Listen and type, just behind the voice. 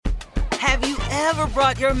Have you ever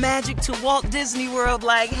brought your magic to Walt Disney World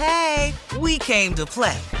like, hey, we came to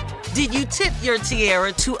play? Did you tip your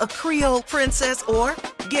tiara to a Creole princess or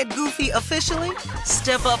get goofy officially?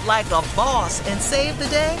 Step up like a boss and save the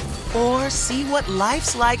day? Or see what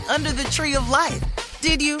life's like under the tree of life?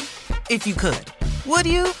 Did you? If you could. Would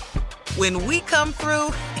you? When we come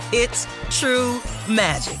through, it's true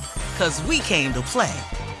magic. 'Cause we came to play.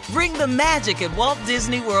 Bring the magic at Walt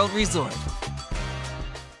Disney World Resort.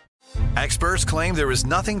 Experts claim there is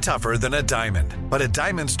nothing tougher than a diamond. But at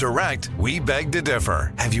Diamonds Direct, we beg to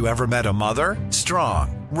differ. Have you ever met a mother?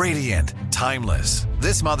 Strong, radiant, timeless.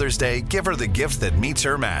 This Mother's Day, give her the gift that meets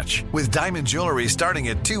her match. With diamond jewelry starting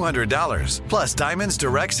at $200. Plus Diamonds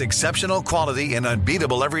Direct's exceptional quality and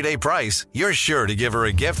unbeatable everyday price, you're sure to give her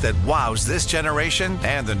a gift that wows this generation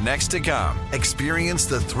and the next to come. Experience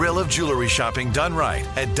the thrill of jewelry shopping done right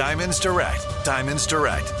at Diamonds Direct. Diamonds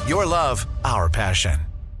Direct. Your love, our passion.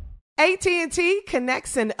 AT&T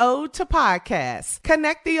connects an ode to podcasts.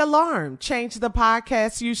 Connect the alarm. Change the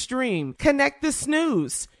podcast you stream. Connect the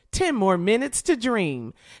snooze. 10 more minutes to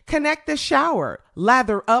dream. Connect the shower.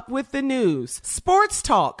 Lather up with the news. Sports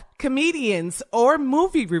talk, comedians, or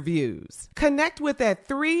movie reviews. Connect with that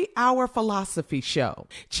 3-hour philosophy show.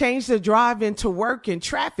 Change the drive into work in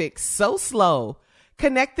traffic so slow.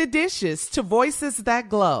 Connect the dishes to voices that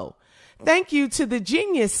glow. Thank you to the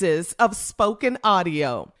geniuses of spoken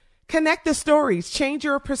audio. Connect the stories, change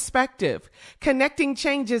your perspective. Connecting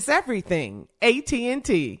changes everything.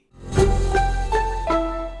 AT&T.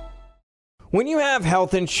 When you have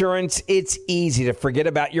health insurance, it's easy to forget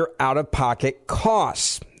about your out-of-pocket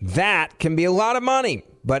costs. That can be a lot of money,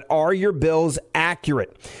 but are your bills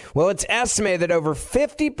accurate? Well, it's estimated that over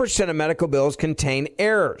 50% of medical bills contain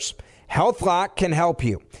errors. HealthLock can help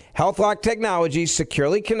you. HealthLock technology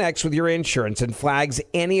securely connects with your insurance and flags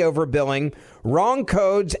any overbilling, wrong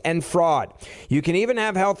codes, and fraud. You can even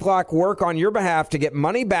have HealthLock work on your behalf to get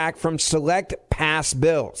money back from select past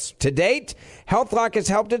bills. To date, HealthLock has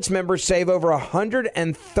helped its members save over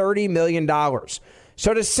 $130 million.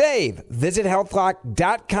 So to save, visit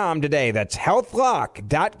healthlock.com today. That's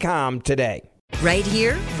healthlock.com today. Right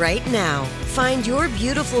here, right now. Find your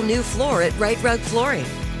beautiful new floor at Right Rug Flooring.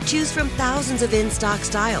 Choose from thousands of in-stock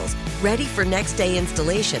styles, ready for next day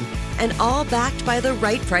installation, and all backed by the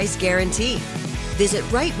right price guarantee. Visit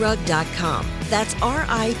rightrug.com. That's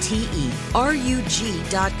RITERUG.com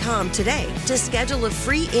today to schedule a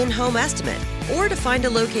free in-home estimate or to find a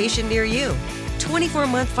location near you.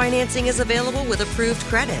 24-month financing is available with approved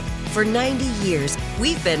credit. For 90 years,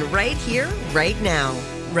 we've been right here, right now.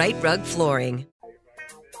 Right Rug Flooring.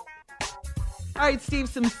 All right, Steve,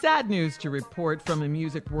 some sad news to report from the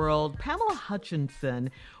music world. Pamela Hutchinson,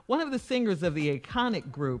 one of the singers of the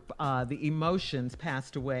iconic group, The Emotions,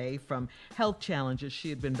 passed away from health challenges she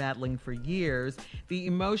had been battling for years. The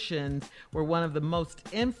Emotions were one of the most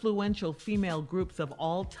influential female groups of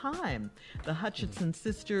all time. The Hutchinson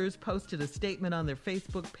sisters posted a statement on their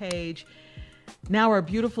Facebook page. Now our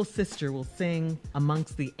beautiful sister will sing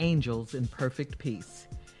amongst the angels in perfect peace.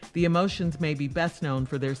 The Emotions may be best known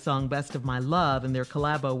for their song Best of My Love and their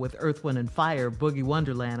collabo with Earth, Wind & Fire, Boogie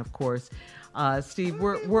Wonderland, of course. Steve,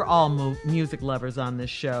 we're all music lovers on this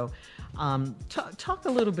show. Talk a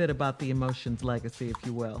little bit about the Emotions legacy, if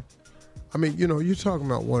you will. I mean, you know, you're talking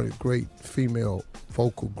about one of the great female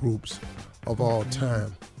vocal groups of all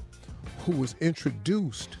time who was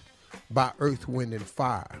introduced by Earth, Wind &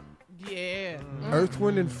 Fire. Yeah. Earth,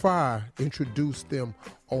 Wind & Fire introduced them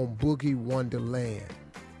on Boogie Wonderland.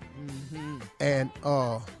 And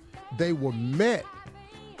they were met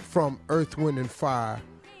from Earth, Wind & Fire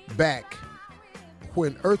back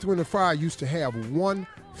when Earth, Wind & Fire used to have one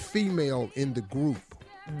female in the group.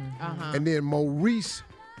 And then Maurice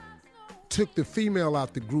took the female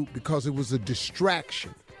out the group because it was a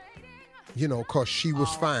distraction, you know, because she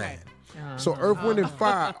was fine. So Earth, Wind &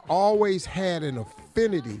 Fire always had an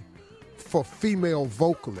affinity for female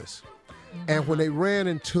vocalists. And when they ran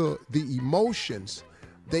into the Emotions,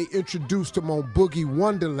 they introduced them on Boogie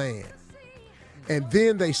Wonderland. And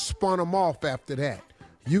then they spun them off after that.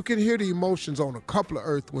 You can hear the Emotions on a couple of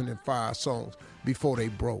Earth, Wind & Fire songs before they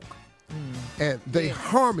broke. And they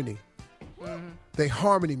harmony,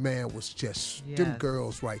 man, was just, them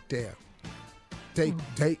girls right there.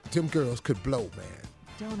 Them girls could blow, man.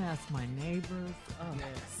 Don't ask my neighbors. Oh.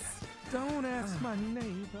 Yes. Don't ask my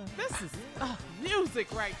neighbor. This is music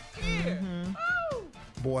right here. Oh.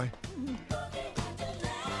 Boy.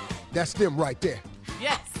 That's them right there.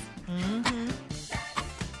 Yes.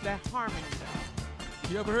 That harmony.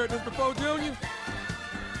 You ever heard this before, Junior?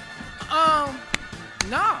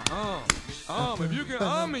 No. If you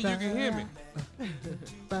can me, you can hear me.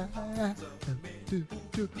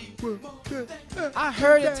 I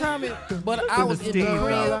heard it, Tommy, but I was in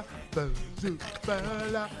the crib.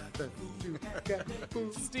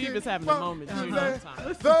 Steve is having a moment.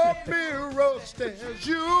 The mirror stares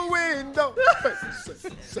you window.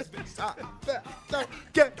 Don't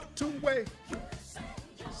get away.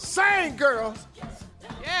 Sing, girls.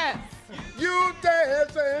 Yes. You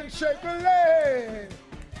dance and shake a leg.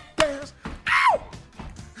 Dance. Ow!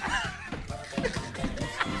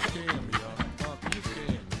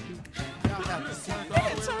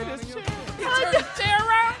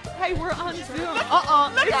 Hey, we're on Zoom.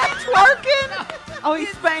 Is he twerking? Oh, he's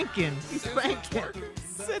spanking. He's spanking.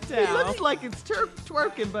 Sit down. He looks like it's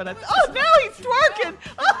twerking, but now he's twerking.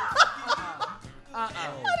 I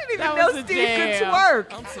didn't even know Steve could twerk.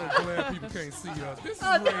 I'm so glad people can't see us. This is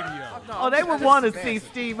radio. Oh, they would want to see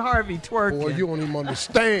Steve Harvey twerking. Boy, you don't even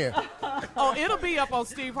understand. Oh, it'll be up on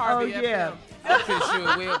Steve Harvey. Oh, yeah. I'm pretty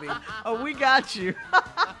sure it will be. Oh, we got you.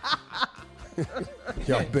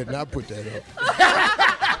 Y'all better not put that up.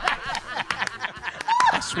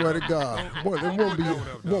 I swear to God. Boy, there won't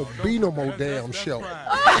be no more damn show.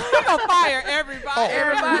 We're going to fire everybody.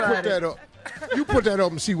 Oh, you put that up. You put that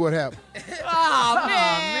up and see what happens. Oh,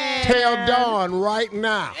 man. Tell Dawn right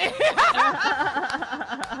now.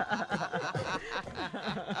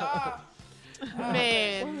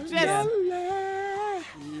 Man, just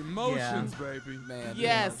Emotions, baby. Man,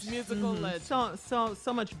 yes, musical legend.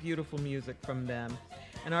 So much beautiful music from them.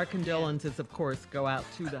 And our condolences, of course, go out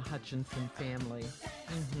to the Hutchinson family.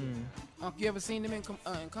 You ever seen them in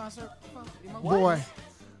concert? Boy,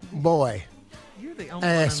 You're the only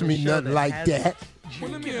ask one on the me show nothing like that.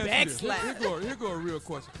 Well, let me ask you this. Here go a real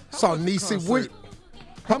question. So, Niecy,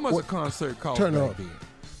 how much a concert cost? Turn up.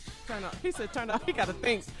 Turn up. He said turn up. He got to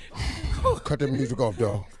think. Cut the music off,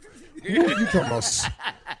 dog. You talking about?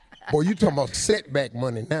 Boy, you talking about setback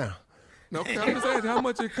money now. No, I'm just asking how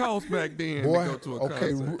much it cost back then Boy, to go to a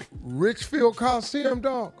okay, concert. Richfield Coliseum,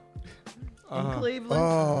 dog. in Cleveland.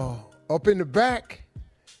 Oh, up in the back.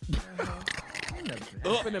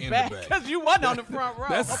 Up in the back. Because you wasn't on the front row.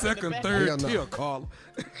 That's Up in the second, back. third Hell no. tier, Carla.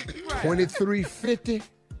 $23.50.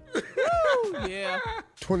 Yeah.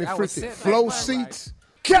 $20.50. setback Flow money, seats.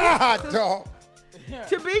 God, dog.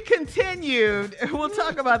 To be continued. We'll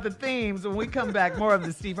talk about the themes when we come back. More of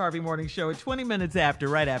the Steve Harvey Morning Show at 20 minutes after,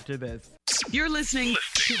 right after this. You're listening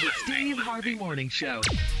to the Steve Harvey Morning Show.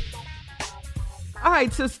 All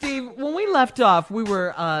right, so Steve, when we left off, we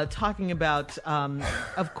were talking about,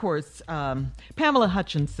 of course, Pamela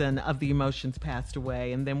Hutchinson of The Emotions passed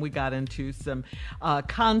away, and then we got into some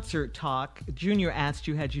concert talk. Junior asked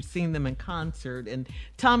you, had you seen them in concert? And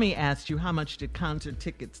Tommy asked you, how much did concert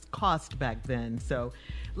tickets cost back then? So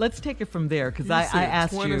let's take it from there, because I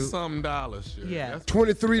asked you. $20-something. Yeah. That's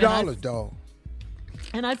 $23, dog.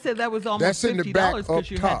 And I said that was almost That's in $50 the back because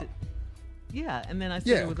up you top. had to. Yeah, and then I said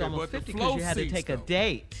Yeah. it was Okay, almost but the 50 because you flow had to seats, take a though.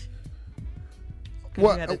 date. 'Cause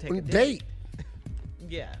What? you had to take a Date?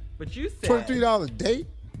 Yeah, but you said $23 date?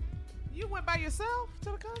 You went by yourself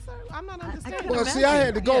to the concert? I'm not understanding. couldn't Well, imagine. see, I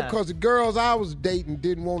had to go Yeah. because the girls I was dating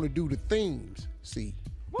didn't want to do the themes. See,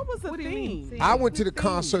 What was the What do you mean? theme? I went to the theme?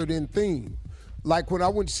 concert in theme. Like when I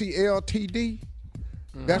went to see LTD,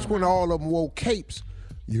 that's when all of them wore capes.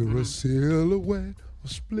 You're a silhouette, a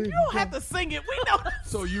split. You don't have to sing it. We know that.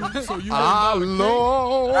 So you I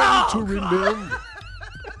long to remember,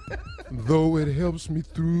 though it helps me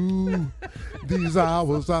through these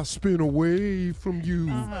hours I spend away from you.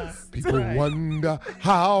 People wonder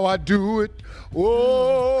how I do it.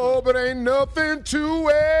 Oh, but ain't nothing to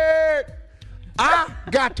it. I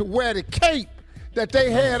got to wear the cape that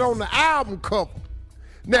they had on the album cover.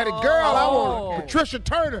 Now the girl I want, Patricia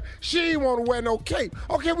Turner, she ain't want to wear no cape.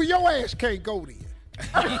 Okay, well your ass can't go then.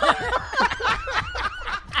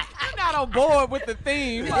 You're not on board with the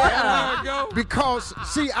theme. Because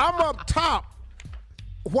see, I'm up top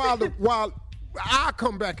while I'll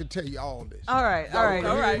come back and tell you all this. All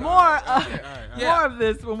right. More of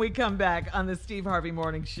this when we come back on the Steve Harvey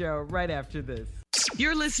Morning Show right after this.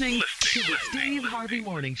 You're listening to the Steve Harvey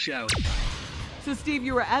Morning Show. So, Steve,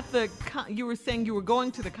 you were at you were saying you were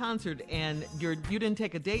going to the concert and you didn't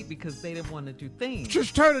take a date because they didn't want to do themes.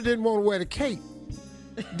 Trish Turner didn't want to wear the cape.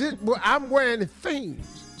 I'm wearing the themes,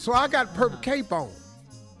 so I got purple cape on.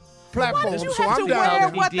 Platform, Why did you so have I'm to wear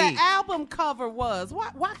down. what the album cover was?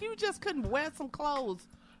 Why you just couldn't wear some clothes?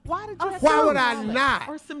 Why did you? have Why to would wear I that? not?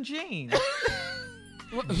 Or some jeans.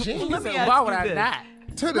 Jeans. Let me Why ask would you I this. not?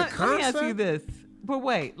 To the Let me ask you concert? this. But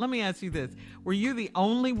wait, let me ask you this. Were you the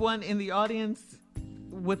only one in the audience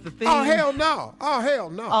with the theme? Oh hell no! Oh hell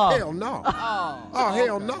no! Oh. Hell no! Oh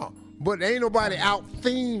hell no! But ain't nobody out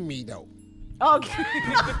theme me though. Okay.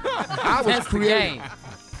 I was That's the creative. game.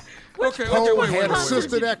 Okay, Cole had a wait.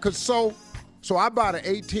 sister that could sew. So I bought an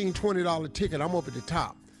 $18, $20 ticket. I'm up at the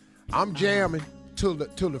top. I'm jamming till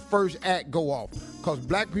the first act go off. Because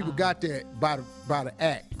black people got there by the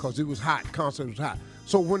act because it was hot. Concert was hot.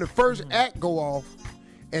 So when the first act go off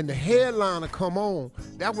and the headliner come on,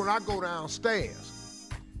 that's when I go downstairs.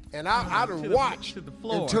 And I done watch to the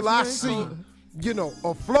floor. until I see,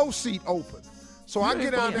 a flow seat open. So I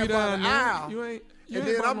get down there by the aisle, and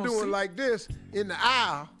then I'm doing like this in the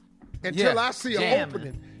aisle until I see an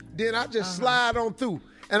opening. Then I just slide on through.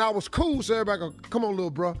 And I was cool, so everybody go, come on, little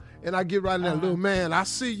bro. And I get right in there, little man, I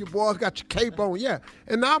see you boys got your cape on. Yeah.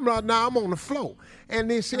 And now I'm on the floor.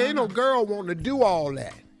 And then see, ain't no girl wanting to do all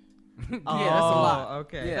that. Yeah, that's a lot.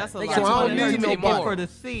 Okay. Yeah. That's a They lot. got So I don't need no more more. for the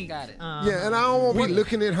seat. Got it. Yeah, and I don't want to be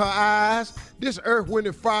looking in her eyes. This Earth, Wind,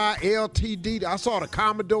 and Fire, LTD, I saw the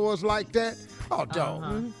Commodores like that. Oh,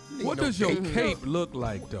 dog. What does your cape look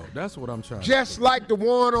like, though? That's what I'm trying to Just like the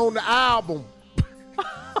one on the album.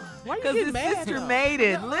 Because his sister made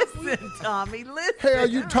it. Listen, Tommy, listen. Hell,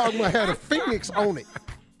 you talking about had a phoenix on it.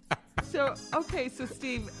 So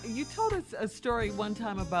Steve, you told us a story one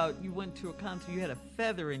time about you went to a concert, you had a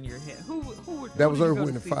feather in your head. Who That was did you Earth, go Wind, to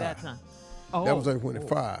and see Fire. that time? That was Earth, Wind, and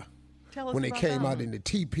Fire. Tell us When they about came that out one. in the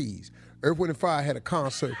TPs. Earth, Wind, and Fire had a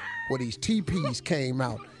concert where these TPs came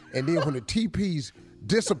out. And then when the TPs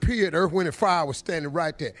disappeared, Earth, Wind, and Fire was standing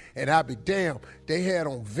right there. And I'd be damned. They had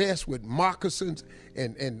on vests with moccasins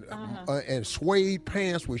and suede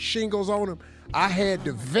pants with shingles on them. I had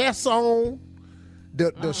the vest on,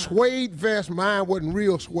 the suede vest. Mine wasn't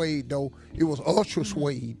real suede, though. It was ultra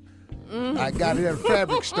suede. I got it at a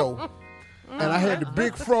fabric store. And I had the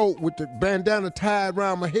big fro with the bandana tied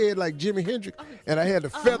around my head like Jimi Hendrix, and I had the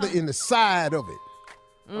feather in the side of it.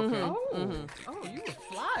 Okay. Oh, you would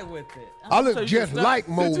fly with it. I look just like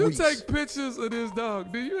Mo Did you Weeks. take pictures of this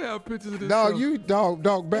dog? Do you have pictures of this Dog,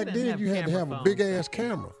 dog? back didn't then have you had to camera have a phones. big ass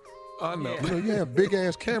camera. I know. You know, you had a big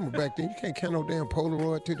ass camera back then. You can't carry no damn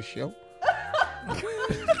Polaroid to the show. You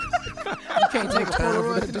can't take a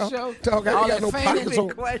Polaroid to the show. Dog, I All ain't got that no fancy pockets on.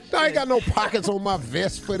 question. I ain't got no pockets on my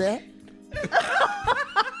vest for that.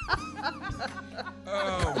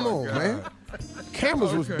 Come on, man.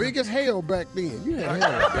 Cameras was big as hell back then. You had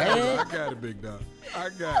hell I bad. got it, big dog. I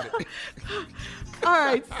got it. All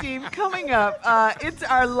right, Steve, coming up, it's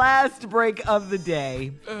our last break of the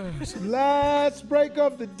day. Last break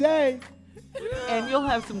of the day. And you'll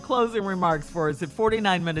have some closing remarks for us at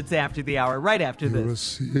 49 minutes after the hour, right after You're a this.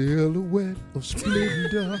 silhouette of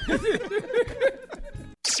splendor.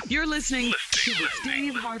 You're listening to the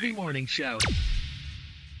Steve Harvey Morning Show.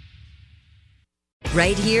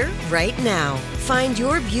 Right here, right now. Find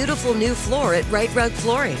your beautiful new floor at Right Rug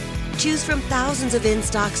Flooring. Choose from thousands of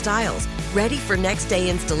in-stock styles, ready for next day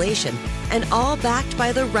installation, and all backed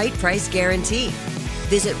by the right price guarantee.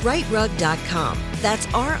 Visit rightrug.com. That's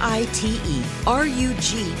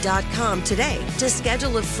RITERUG.com today to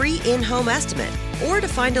schedule a free in-home estimate or to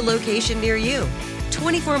find a location near you.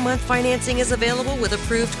 24-month financing is available with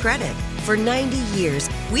approved credit. For 90 years,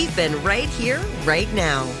 we've been right here, right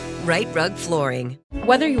now. Right Rug Flooring.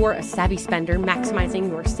 Whether you're a savvy spender maximizing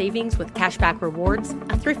your savings with cashback rewards,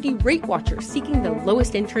 a thrifty rate watcher seeking the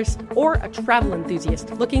lowest interest, or a travel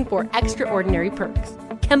enthusiast looking for extraordinary perks,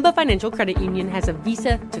 Kemba Financial Credit Union has a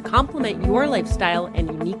visa to complement your lifestyle and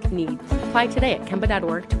unique needs. Apply today at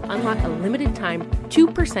Kemba.org to unlock a limited time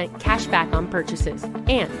 2% cash back on purchases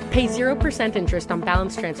and pay 0% interest on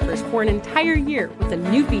balance transfers for an entire year with a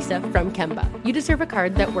new visa from Kemba. You deserve a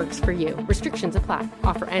card that works for you. Restrictions apply.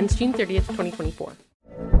 Offer ends June 30th, 2024.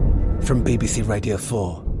 From BBC Radio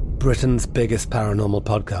 4, Britain's biggest paranormal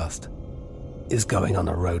podcast is going on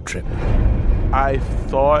a road trip. I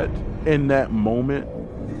thought in that moment,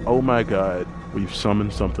 oh my God, we've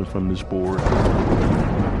summoned something from this board.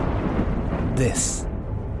 This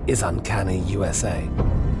is Uncanny USA.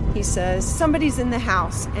 He says, somebody's in the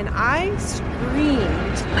house, and I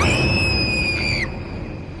screamed.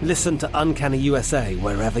 Listen to Uncanny USA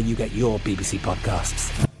wherever you get your BBC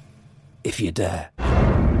podcasts, if you dare.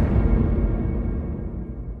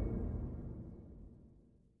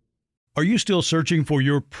 Are you still searching for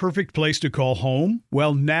your perfect place to call home?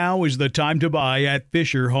 Well, now is the time to buy at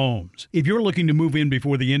Fisher Homes. If you're looking to move in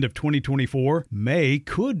before the end of 2024, May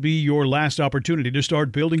could be your last opportunity to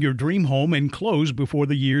start building your dream home and close before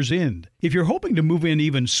the year's end. If you're hoping to move in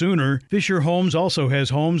even sooner, Fisher Homes also has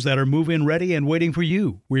homes that are move-in ready and waiting for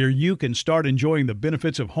you, where you can start enjoying the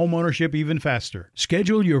benefits of homeownership even faster.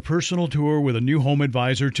 Schedule your personal tour with a new home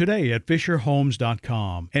advisor today at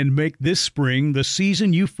FisherHomes.com and make this spring the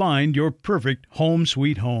season you find your perfect home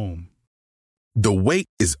sweet home. The wait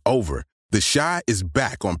is over. The Chi is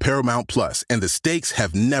back on Paramount Plus, and the stakes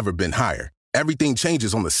have never been higher. Everything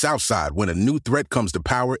changes on the South Side when a new threat comes to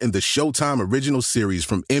power in the Showtime original series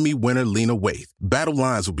from Emmy winner Lena Waithe. Battle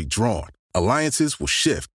lines will be drawn, alliances will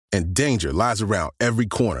shift, and danger lies around every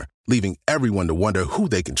corner, leaving everyone to wonder who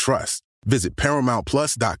they can trust. Visit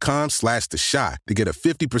ParamountPlus.com/The Chi to get a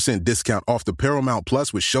 50% discount off the Paramount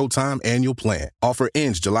Plus with Showtime annual plan. Offer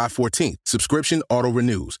ends July 14th. Subscription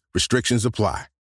auto-renews. Restrictions apply.